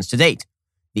environmental actions to date.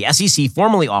 The SEC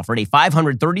formally offered a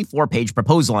 534-page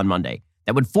proposal on Monday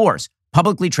that would force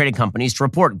publicly traded companies to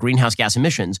report greenhouse gas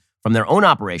emissions from their own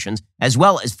operations as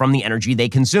well as from the energy they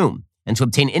consume and to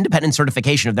obtain independent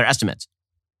certification of their estimates.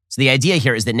 So the idea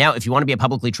here is that now if you want to be a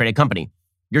publicly traded company,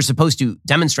 you're supposed to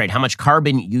demonstrate how much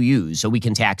carbon you use so we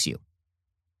can tax you.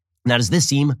 Now, does this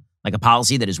seem like a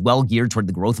policy that is well geared toward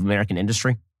the growth of American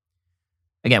industry?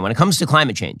 Again, when it comes to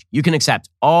climate change, you can accept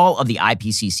all of the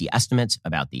IPCC estimates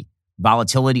about the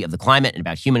volatility of the climate and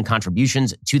about human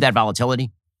contributions to that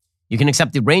volatility. You can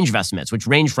accept the range of estimates, which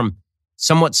range from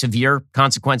somewhat severe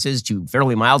consequences to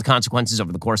fairly mild consequences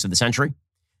over the course of the century.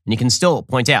 And you can still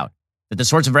point out that the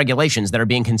sorts of regulations that are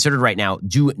being considered right now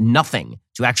do nothing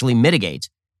to actually mitigate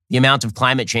the amount of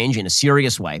climate change in a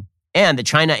serious way, and that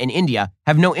China and India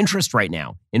have no interest right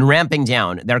now in ramping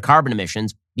down their carbon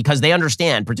emissions because they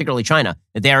understand, particularly China,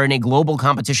 that they are in a global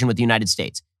competition with the United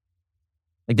States.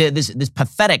 Like this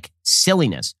pathetic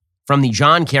silliness from the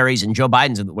John Kerrys and Joe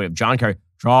Biden's of the way of John Kerry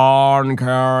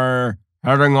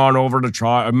heading on over to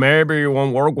China. Maybe you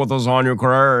won't work with us on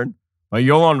Ukraine, but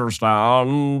you'll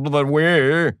understand that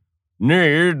we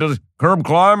need to curb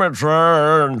climate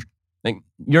change. Like,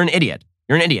 you're an idiot.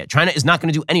 You're an idiot. China is not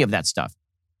going to do any of that stuff.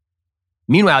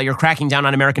 Meanwhile, you're cracking down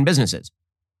on American businesses.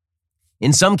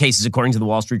 In some cases, according to the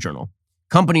Wall Street Journal,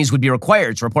 companies would be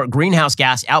required to report greenhouse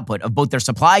gas output of both their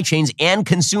supply chains and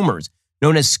consumers,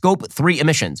 known as Scope 3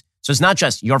 emissions. So it's not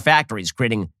just your factories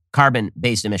creating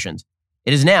carbon-based emissions.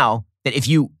 It is now that if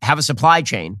you have a supply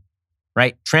chain,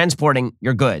 right, transporting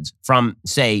your goods from,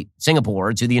 say,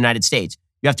 Singapore to the United States,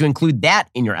 you have to include that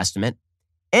in your estimate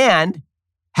and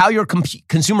how your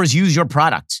consumers use your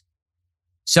products.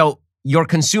 So your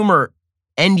consumer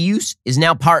end use is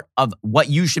now part of what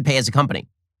you should pay as a company.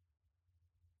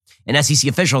 An SEC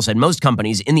official said most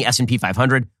companies in the S&P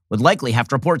 500 would likely have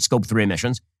to report Scope 3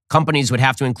 emissions. Companies would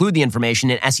have to include the information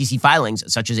in SEC filings,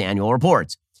 such as annual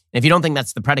reports. And if you don't think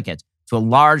that's the predicate to a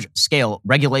large-scale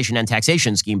regulation and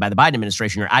taxation scheme by the Biden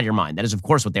administration, you're out of your mind. That is, of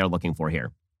course, what they are looking for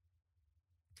here.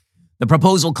 The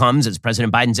proposal comes as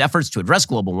President Biden's efforts to address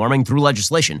global warming through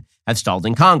legislation have stalled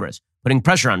in Congress, putting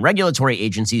pressure on regulatory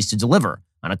agencies to deliver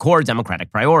on a core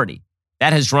Democratic priority.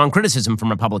 That has drawn criticism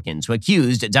from Republicans who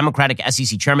accused Democratic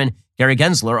SEC Chairman Gary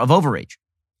Gensler of overreach.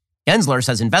 Gensler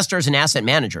says investors and asset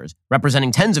managers,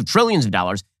 representing tens of trillions of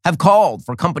dollars, have called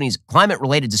for companies'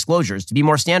 climate-related disclosures to be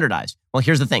more standardized. Well,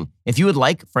 here's the thing. If you would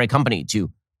like for a company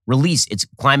to release its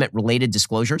climate-related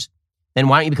disclosures, then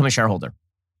why don't you become a shareholder?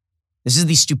 This is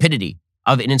the stupidity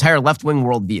of an entire left-wing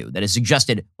worldview that has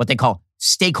suggested what they call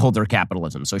stakeholder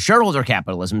capitalism. So shareholder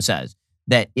capitalism says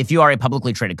that if you are a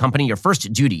publicly traded company, your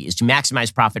first duty is to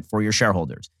maximize profit for your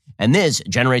shareholders. And this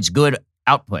generates good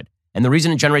output. And the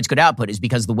reason it generates good output is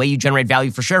because the way you generate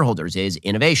value for shareholders is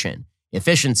innovation,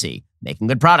 efficiency, making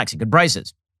good products at good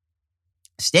prices.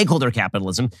 Stakeholder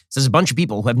capitalism says a bunch of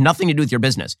people who have nothing to do with your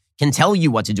business can tell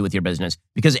you what to do with your business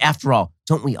because, after all,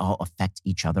 don't we all affect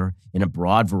each other in a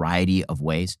broad variety of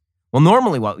ways? Well,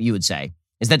 normally what you would say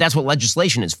is that that's what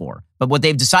legislation is for. But what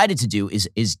they've decided to do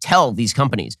is tell these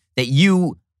companies that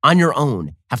you, on your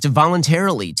own, have to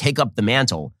voluntarily take up the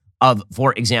mantle of,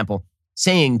 for example,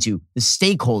 saying to the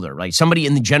stakeholder, like somebody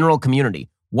in the general community,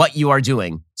 what you are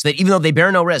doing, so that even though they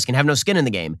bear no risk and have no skin in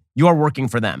the game, you are working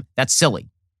for them. That's silly.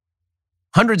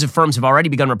 Hundreds of firms have already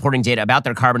begun reporting data about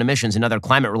their carbon emissions and other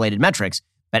climate-related metrics,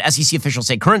 but SEC officials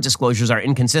say current disclosures are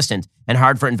inconsistent and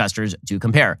hard for investors to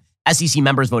compare. SEC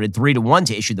members voted 3-1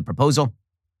 to issue the proposal.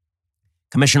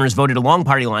 Commissioners voted along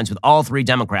party lines with all 3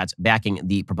 Democrats backing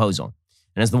the proposal.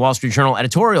 And as the Wall Street Journal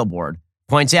editorial board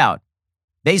points out,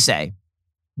 they say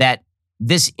that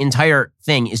this entire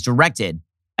thing is directed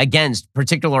against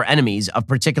particular enemies of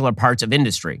particular parts of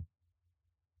industry.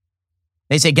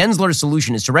 They say Gensler's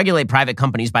solution is to regulate private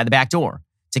companies by the back door.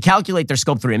 To calculate their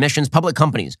Scope 3 emissions, public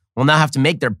companies will now have to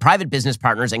make their private business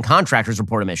partners and contractors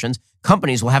report emissions.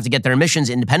 Companies will have to get their emissions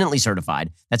independently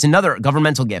certified. That's another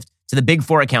governmental gift to the big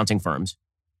 4 accounting firms.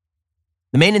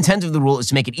 The main intent of the rule is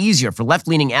to make it easier for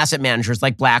left-leaning asset managers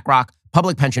like BlackRock,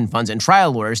 public pension funds, and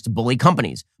trial lawyers to bully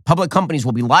companies. Public companies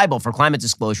will be liable for climate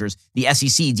disclosures the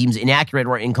SEC deems inaccurate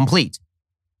or incomplete.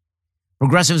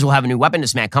 Progressives will have a new weapon to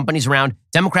smack companies around.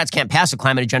 Democrats can't pass a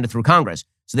climate agenda through Congress,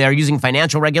 so they are using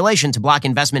financial regulation to block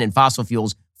investment in fossil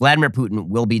fuels. Vladimir Putin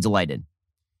will be delighted.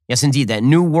 Yes, indeed, that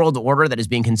new world order that is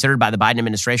being considered by the Biden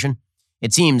administration,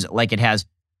 it seems like it has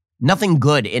nothing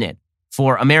good in it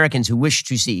for Americans who wish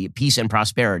to see peace and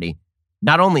prosperity,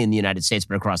 not only in the United States,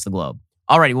 but across the globe.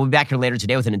 Alrighty, we'll be back here later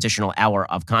today with an additional hour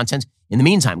of content. In the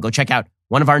meantime, go check out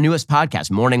one of our newest podcasts,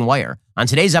 Morning Wire. On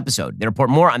today's episode, they report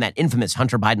more on that infamous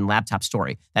Hunter Biden laptop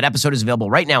story. That episode is available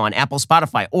right now on Apple,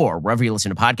 Spotify, or wherever you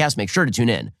listen to podcasts. Make sure to tune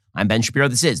in. I'm Ben Shapiro.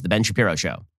 This is The Ben Shapiro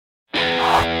Show.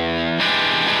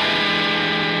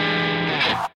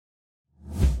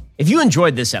 If you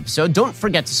enjoyed this episode, don't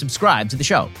forget to subscribe to the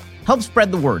show. Help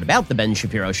spread the word about The Ben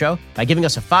Shapiro Show by giving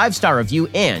us a 5-star review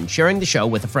and sharing the show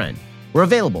with a friend. We're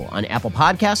available on Apple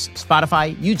Podcasts,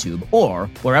 Spotify, YouTube, or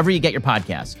wherever you get your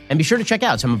podcasts. And be sure to check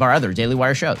out some of our other Daily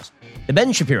Wire shows. The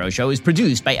Ben Shapiro Show is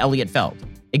produced by Elliot Feld.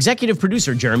 Executive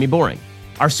producer Jeremy Boring.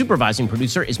 Our supervising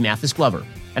producer is Mathis Glover.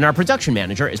 And our production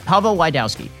manager is Pavel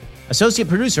Wydowski. Associate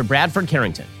producer Bradford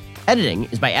Carrington. Editing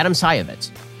is by Adam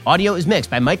Sayevitz. Audio is mixed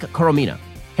by Mike Coromina.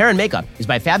 Hair and makeup is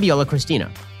by Fabiola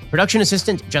Cristina. Production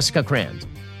assistant Jessica Crand.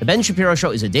 The Ben Shapiro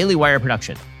Show is a Daily Wire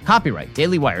production. Copyright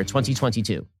Daily Wire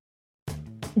 2022.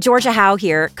 Georgia Howe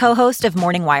here, co-host of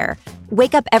Morning Wire.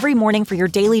 Wake up every morning for your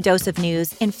daily dose of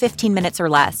news in 15 minutes or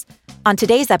less. On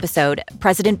today's episode,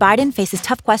 President Biden faces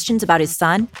tough questions about his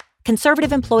son,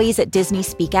 conservative employees at Disney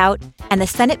speak out, and the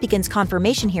Senate begins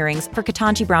confirmation hearings for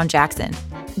Ketanji Brown Jackson.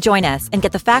 Join us and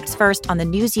get the facts first on the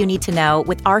news you need to know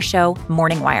with our show,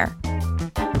 Morning Wire.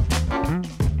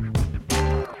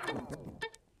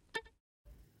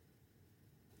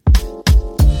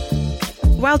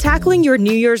 While tackling your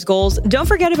New Year's goals, don't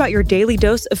forget about your daily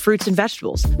dose of fruits and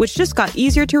vegetables, which just got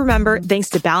easier to remember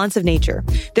thanks to Balance of Nature.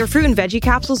 Their fruit and veggie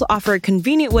capsules offer a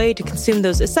convenient way to consume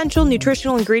those essential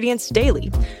nutritional ingredients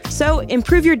daily. So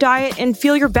improve your diet and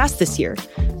feel your best this year.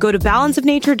 Go to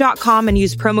balanceofnature.com and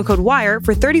use promo code WIRE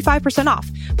for 35% off,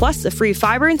 plus a free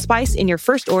fiber and spice in your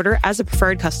first order as a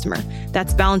preferred customer.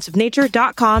 That's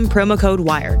balanceofnature.com, promo code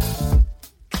WIRE.